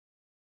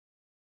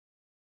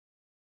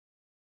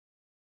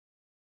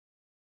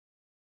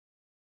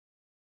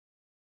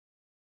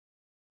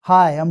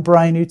Hi, I'm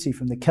Brian Uzzi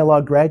from the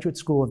Kellogg Graduate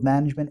School of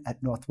Management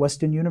at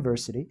Northwestern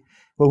University,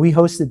 where we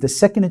hosted the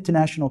Second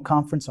International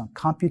Conference on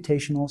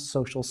Computational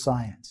Social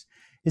Science.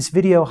 This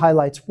video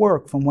highlights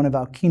work from one of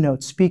our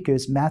keynote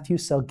speakers, Matthew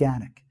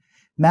Selganic.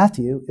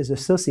 Matthew is a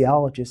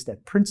sociologist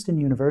at Princeton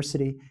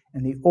University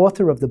and the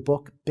author of the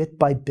book Bit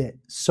by Bit: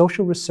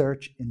 Social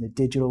Research in the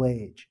Digital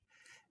Age.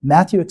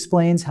 Matthew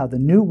explains how the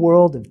new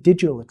world of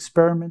digital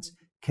experiments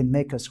can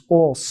make us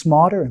all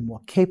smarter and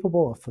more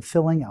capable of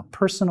fulfilling our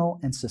personal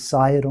and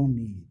societal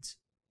needs.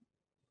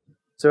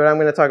 So what I'm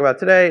going to talk about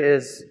today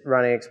is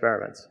running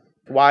experiments.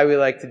 Why we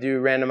like to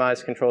do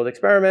randomized controlled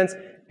experiments,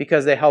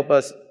 because they help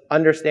us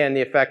understand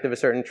the effect of a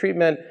certain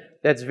treatment.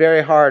 That's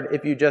very hard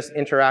if you just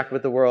interact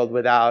with the world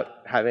without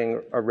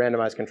having a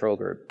randomized control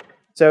group.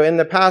 So in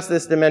the past,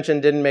 this dimension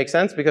didn't make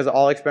sense because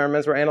all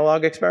experiments were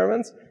analog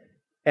experiments.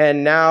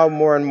 And now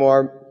more and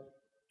more,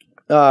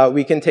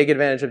 we can take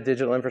advantage of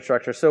digital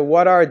infrastructure. So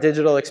what are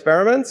digital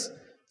experiments?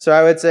 So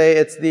I would say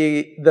it's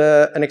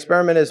an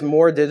experiment is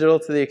more digital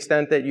to the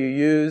extent that you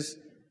use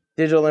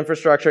digital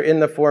infrastructure in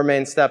the four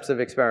main steps of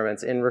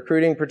experiments: in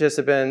recruiting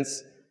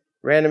participants,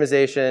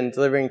 randomization,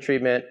 delivering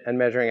treatment, and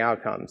measuring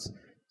outcomes.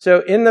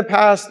 So in the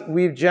past,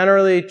 we've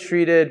generally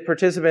treated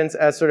participants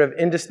as sort of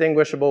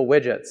indistinguishable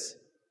widgets,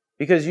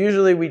 because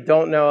usually we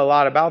don't know a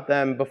lot about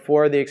them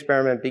before the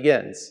experiment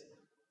begins.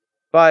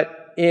 But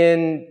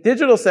in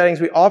digital settings,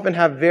 we often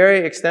have very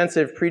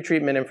extensive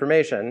pretreatment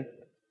information,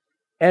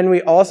 and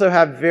we also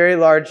have very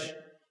large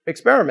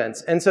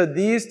experiments. And so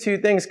these two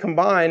things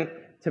combine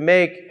to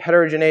make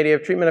heterogeneity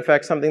of treatment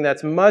effects something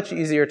that's much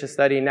easier to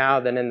study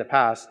now than in the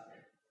past.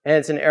 And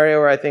it's an area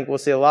where I think we'll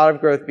see a lot of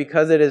growth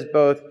because it is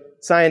both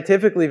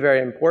scientifically very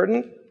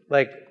important.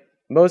 Like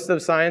most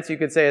of science, you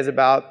could say, is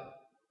about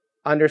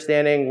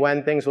understanding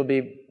when things will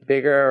be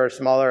bigger or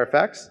smaller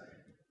effects.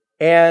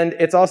 And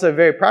it's also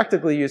very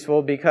practically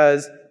useful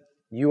because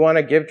you want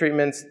to give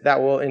treatments that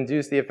will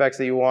induce the effects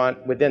that you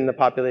want within the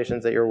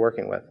populations that you're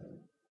working with.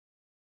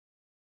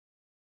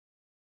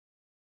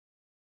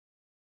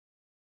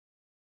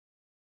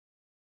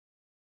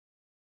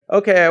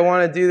 Okay, I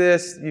want to do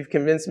this. You've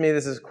convinced me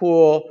this is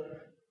cool.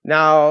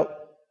 Now,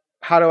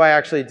 how do I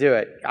actually do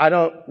it? I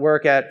don't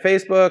work at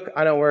Facebook.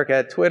 I don't work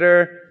at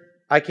Twitter.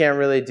 I can't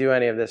really do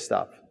any of this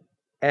stuff.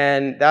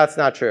 And that's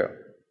not true.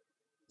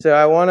 So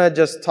I want to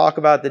just talk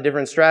about the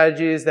different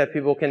strategies that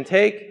people can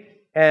take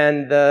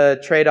and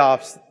the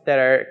trade-offs that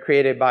are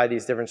created by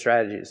these different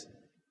strategies.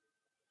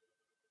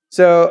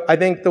 So I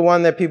think the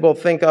one that people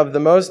think of the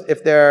most,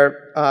 if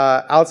they're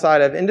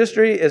outside of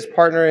industry, is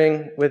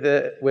partnering with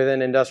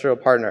an industrial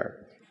partner.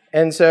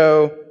 And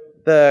so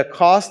the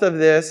cost of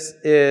this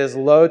is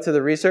low to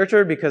the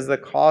researcher because the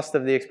cost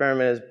of the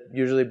experiment is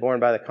usually borne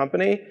by the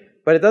company.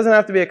 But it doesn't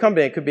have to be a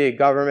company. It could be a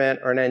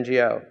government or an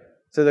NGO.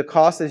 So the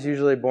cost is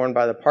usually borne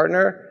by the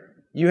partner.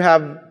 You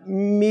have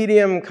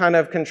medium kind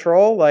of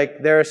control.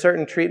 Like there are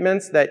certain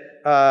treatments that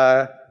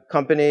a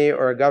company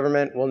or a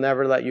government will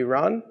never let you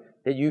run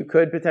that you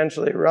could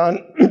potentially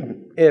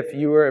run if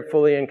you were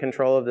fully in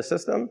control of the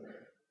system.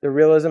 The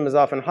realism is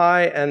often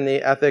high and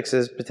the ethics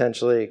is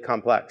potentially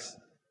complex.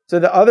 So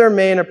the other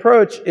main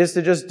approach is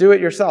to just do it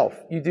yourself.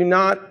 You do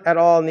not at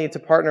all need to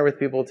partner with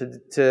people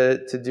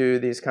to do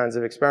these kinds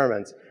of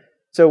experiments.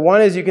 So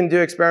one is you can do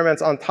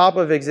experiments on top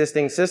of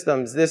existing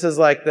systems. This is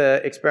like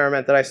the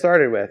experiment that I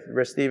started with,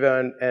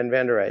 Restivo and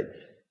Vandereit.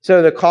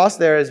 So the cost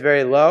there is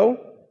very low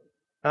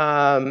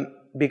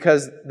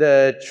because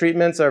the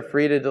treatments are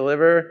free to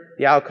deliver.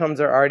 The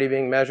outcomes are already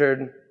being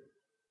measured.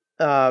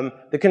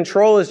 The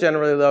control is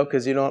generally low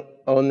because you don't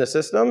own the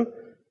system.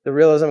 The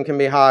realism can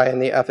be high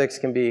and the ethics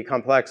can be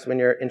complex when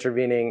you're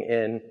intervening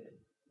in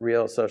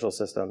real social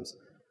systems.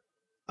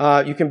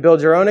 You can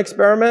build your own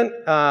experiment,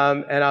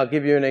 and I'll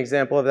give you an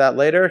example of that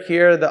later.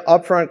 Here, the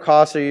upfront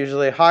costs are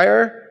usually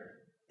higher.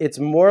 It's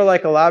more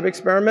like a lab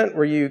experiment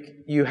where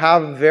you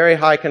have very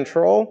high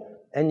control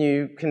and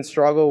you can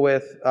struggle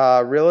with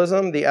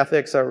realism. The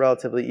ethics are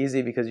relatively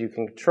easy because you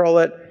can control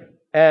it.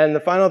 And the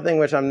final thing,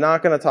 which I'm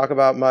not going to talk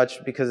about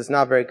much because it's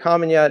not very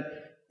common yet,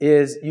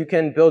 is you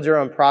can build your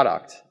own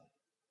product.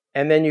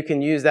 And then you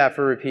can use that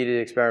for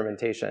repeated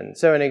experimentation.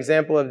 So an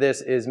example of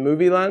this is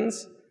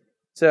MovieLens.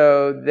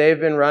 So they've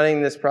been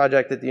running this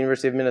project at the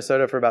University of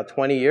Minnesota for about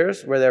 20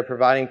 years, where they're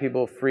providing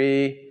people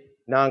free,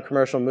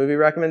 non-commercial movie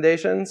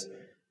recommendations.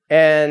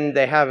 And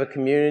they have a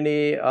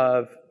community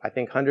of, I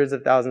think, hundreds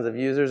of thousands of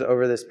users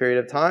over this period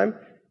of time.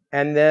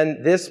 And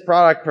then this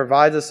product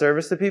provides a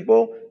service to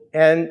people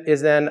and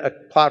is then a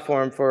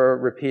platform for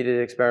repeated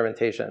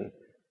experimentation.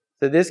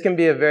 So this can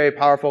be a very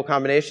powerful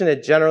combination.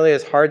 It generally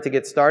is hard to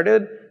get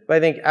started, but I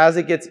think as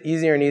it gets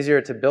easier and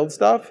easier to build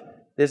stuff,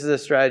 this is a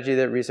strategy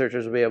that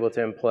researchers will be able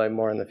to employ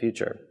more in the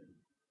future.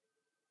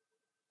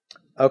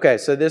 Okay,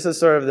 so this is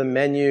sort of the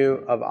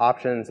menu of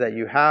options that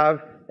you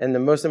have. And the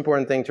most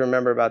important thing to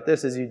remember about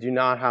this is you do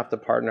not have to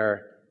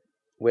partner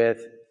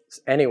with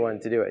anyone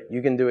to do it.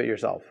 You can do it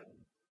yourself.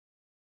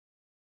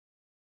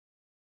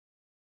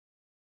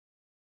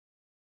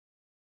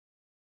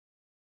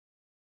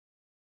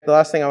 The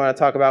last thing I want to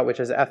talk about, which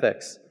is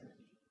ethics.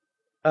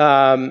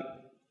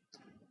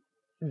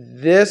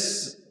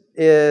 this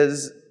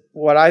is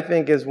what I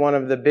think is one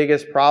of the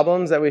biggest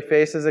problems that we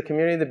face as a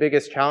community, the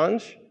biggest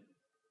challenge.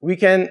 We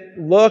can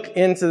look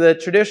into the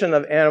tradition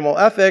of animal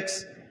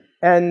ethics,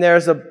 and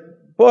there's a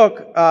book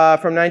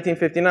from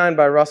 1959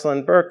 by Russell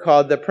and Burke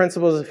called The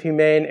Principles of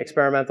Humane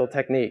Experimental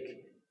Technique.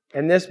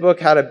 And this book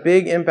had a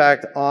big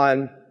impact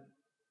on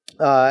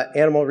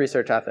animal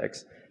research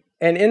ethics.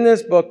 And in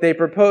this book, they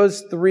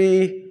proposed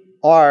 3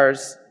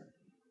 R's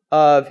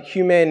of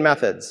humane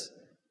methods.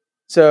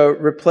 So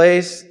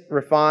replace,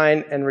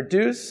 refine, and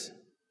reduce.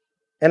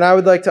 And I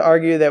would like to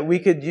argue that we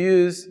could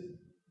use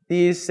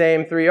these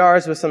same 3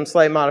 R's with some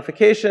slight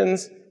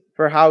modifications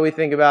for how we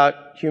think about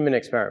human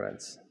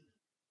experiments.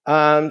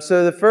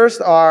 So the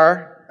first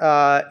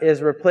R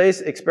is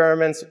replace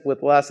experiments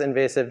with less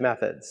invasive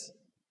methods.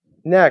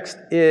 Next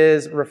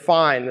is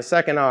refine, the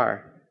second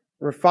R.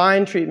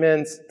 Refine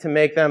treatments to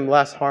make them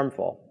less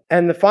harmful.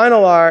 And the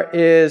final R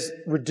is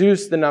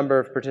reduce the number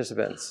of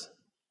participants.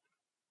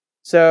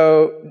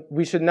 So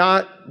we should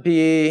not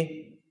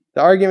be,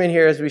 the argument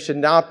here is we should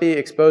not be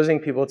exposing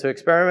people to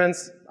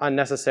experiments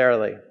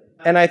unnecessarily.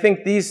 And I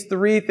think these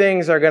 3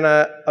 things are going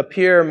to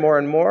appear more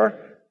and more.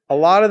 A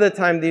lot of the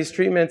time, these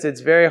treatments,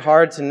 it's very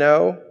hard to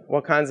know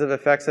what kinds of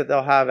effects that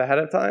they'll have ahead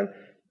of time.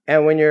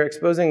 And when you're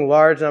exposing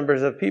large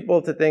numbers of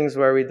people to things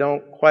where we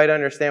don't quite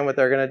understand what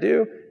they're going to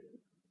do,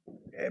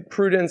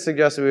 prudence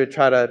suggests we would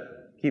try to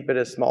keep it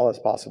as small as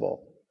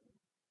possible.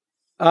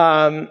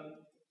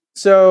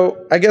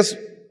 So I guess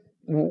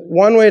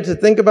one way to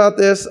think about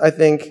this, I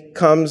think,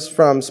 comes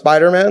from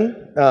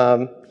Spider-Man,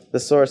 the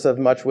source of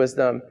much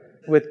wisdom.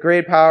 With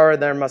great power,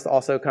 there must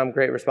also come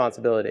great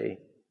responsibility.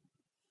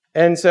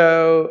 And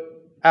so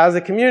as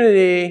a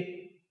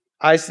community,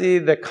 I see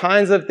the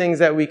kinds of things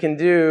that we can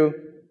do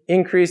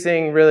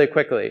increasing really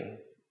quickly.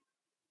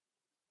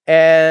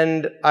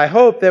 And I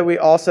hope that we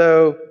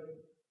also,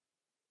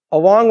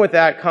 along with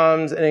that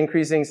comes an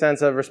increasing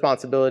sense of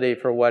responsibility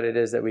for what it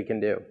is that we can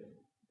do.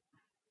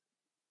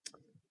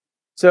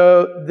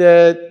 So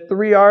the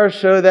 3 R's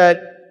show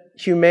that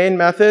humane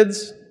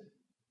methods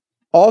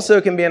also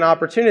can be an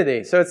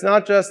opportunity. So it's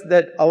not just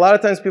that a lot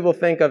of times people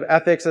think of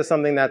ethics as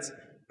something that's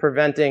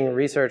preventing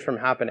research from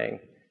happening.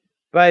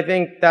 But I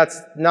think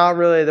that's not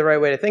really the right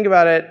way to think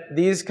about it.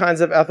 These kinds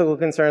of ethical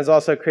concerns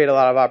also create a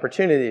lot of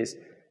opportunities.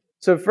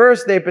 So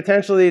first, they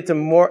potentially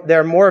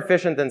they're more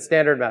efficient than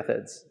standard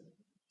methods.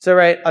 So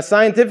right, a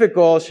scientific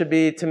goal should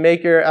be to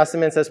make your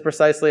estimates as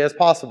precisely as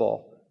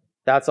possible.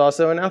 That's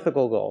also an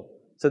ethical goal.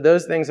 So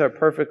those things are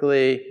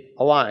perfectly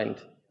aligned.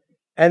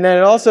 And then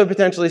it also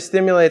potentially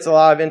stimulates a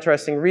lot of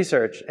interesting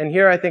research. And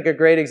here I think a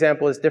great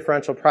example is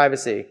differential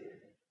privacy.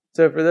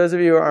 So for those of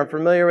you who aren't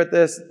familiar with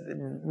this,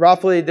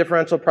 roughly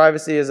differential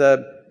privacy is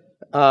a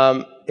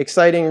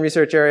exciting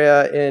research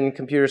area in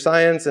computer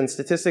science and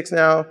statistics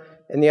now.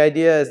 And the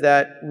idea is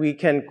that we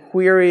can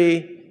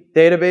query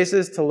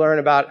databases to learn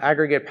about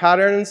aggregate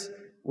patterns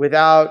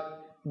without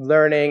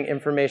learning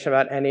information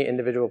about any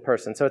individual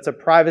person. So it's a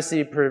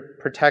privacy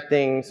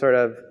protecting sort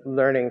of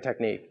learning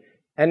technique.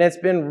 And it's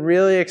been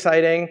really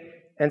exciting.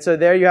 And so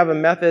there you have a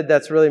method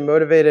that's really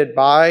motivated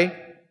by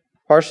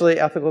partially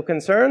ethical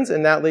concerns,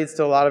 and that leads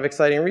to a lot of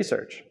exciting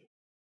research.